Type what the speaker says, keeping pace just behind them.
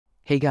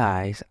Hey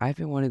guys, I've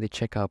been wanting to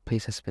check out a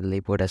place that's been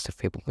labeled as the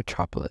Fabled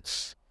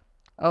Metropolis.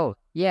 Oh,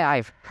 yeah,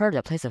 I've heard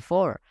of the place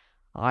before.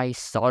 I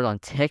saw it on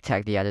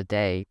TikTok the other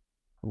day.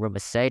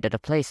 Rumors say that the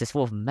place is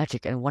full of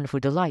magic and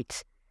wonderful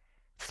delights.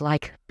 It's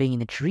like being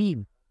in a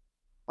dream.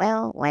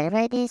 Well, whatever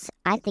it is,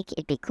 I think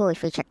it'd be cool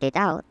if we checked it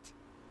out.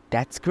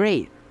 That's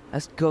great!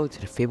 Let's go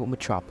to the Fabled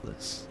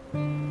Metropolis.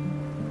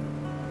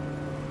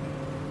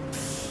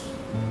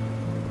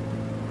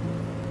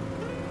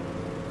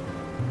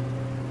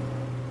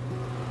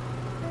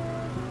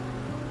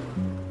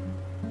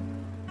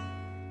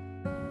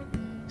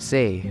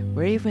 Say,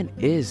 where even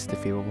is the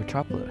Fabled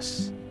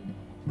Metropolis?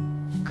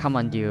 Come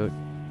on, dude.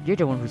 You're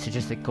the one who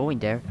suggested going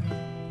there.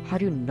 How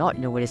do you not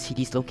know where the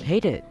city's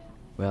located?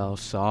 Well,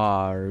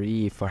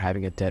 sorry for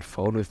having a dead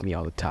phone with me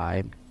all the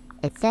time.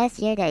 It says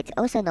here that it's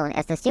also known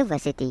as the Silver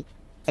City.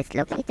 It's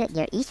located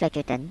near East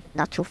Reggerton,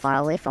 not too far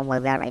away from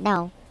where we are right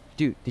now.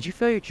 Dude, did you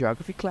fail your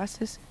geography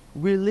classes?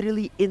 We're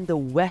literally in the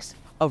west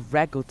of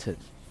Reggerton.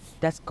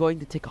 That's going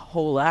to take a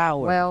whole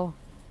hour. Well,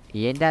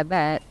 he ain't that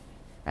bad.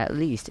 At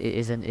least it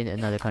isn't in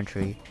another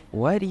country.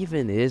 What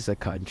even is a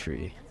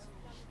country?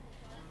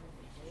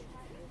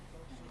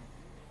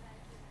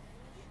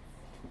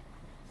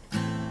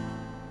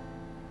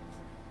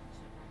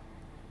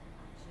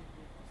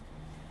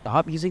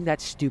 Stop using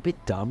that stupid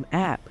dumb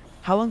app.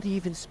 How long do you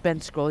even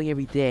spend scrolling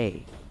every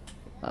day?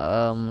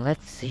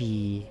 Let's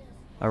see.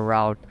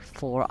 Around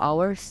 4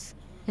 hours?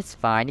 It's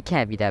fine, it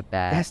can't be that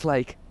bad. That's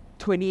like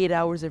 28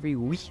 hours every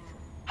week.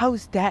 How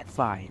is that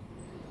fine?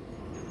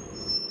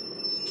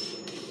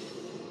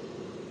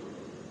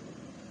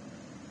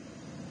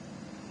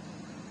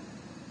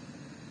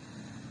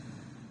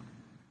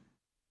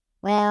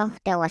 Well,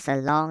 that was a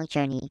long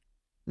journey.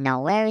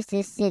 Now where is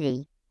this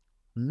city?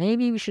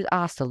 Maybe we should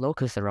ask the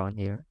locals around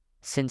here,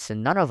 since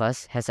none of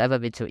us has ever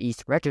been to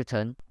East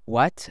Redgerton.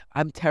 What?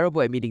 I'm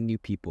terrible at meeting new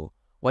people.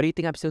 Why do you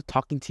think I'm still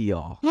talking to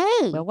y'all?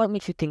 Hey! Well, what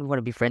makes you think we want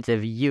to be friends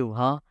with you,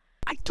 huh?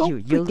 I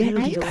don't you're forget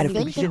literally you the kind of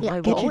only reason reason why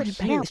why we're we're always always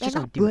playing. here. It's just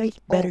No, a bright,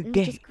 better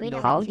game.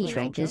 Howdy,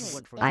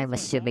 strangers. I'm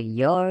assuming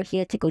you're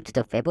here to go to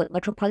the Fabled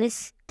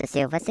Metropolis, the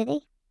Silver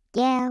City?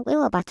 Yeah, we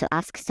were about to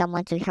ask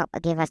someone to help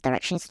give us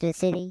directions to the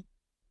city.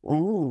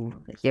 Ooh,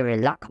 you're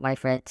in luck, my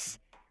friends.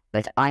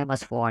 But I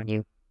must warn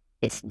you,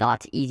 it's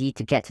not easy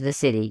to get to the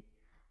city.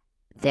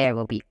 There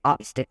will be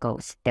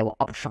obstacles that will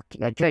obstruct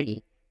your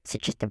journey,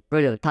 such as the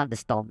brutal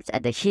thunderstorms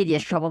and the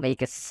hideous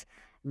troublemakers.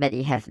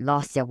 Many have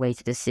lost their way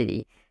to the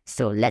city,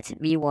 so let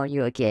me warn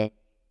you again.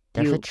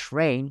 There's a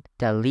train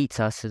that leads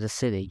us to the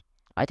city.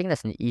 I think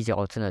that's an easy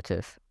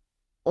alternative.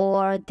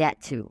 Or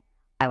that too.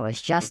 I was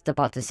just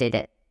about to say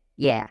that.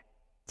 Yeah,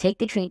 take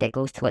the train that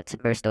goes towards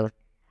Murstone.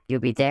 You'll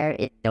be there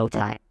in no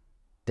time.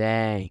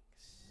 Thanks.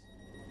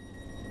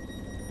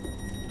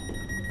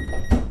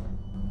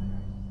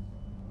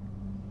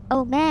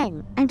 Oh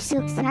man, I'm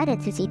so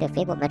excited to see the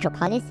Fabled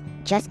Metropolis.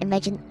 Just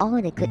imagine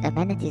all the good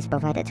amenities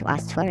provided to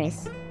us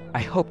tourists.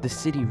 I hope the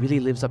city really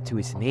lives up to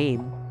its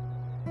name.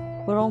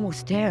 We're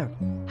almost there.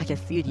 I can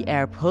feel the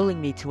air pulling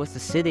me towards the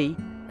city.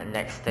 The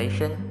next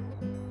station,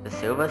 the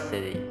Silver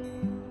City.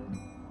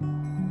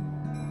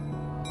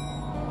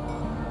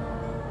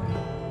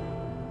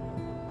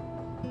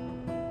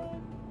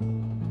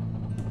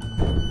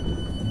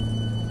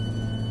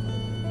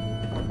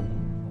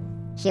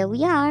 Here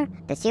we are.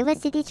 The Silver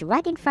City's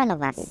right in front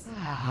of us.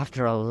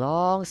 After a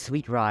long,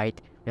 sweet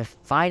ride, we've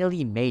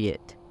finally made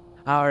it.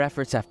 Our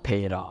efforts have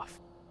paid off.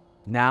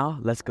 Now,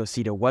 let's go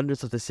see the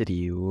wonders of the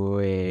city.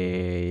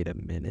 Wait a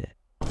minute.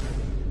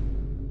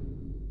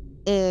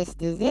 Is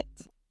this it?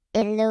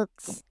 It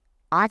looks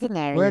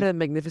ordinary. Where are the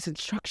magnificent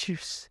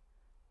structures?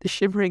 The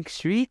shimmering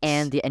streets?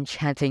 And the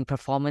enchanting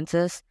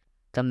performances,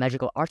 the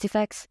magical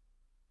artifacts.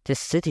 This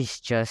city's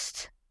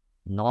just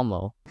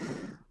normal.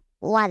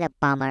 What a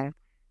bummer.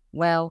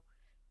 Well,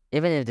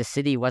 even if the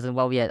city wasn't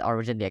what we had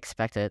originally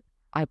expected,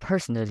 I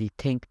personally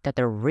think that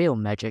the real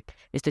magic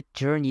is the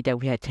journey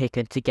that we had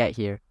taken to get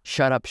here.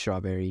 Shut up,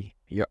 Strawberry.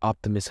 Your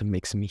optimism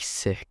makes me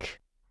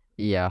sick.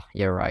 Yeah,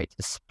 you're right.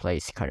 This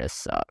place kinda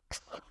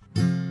sucks.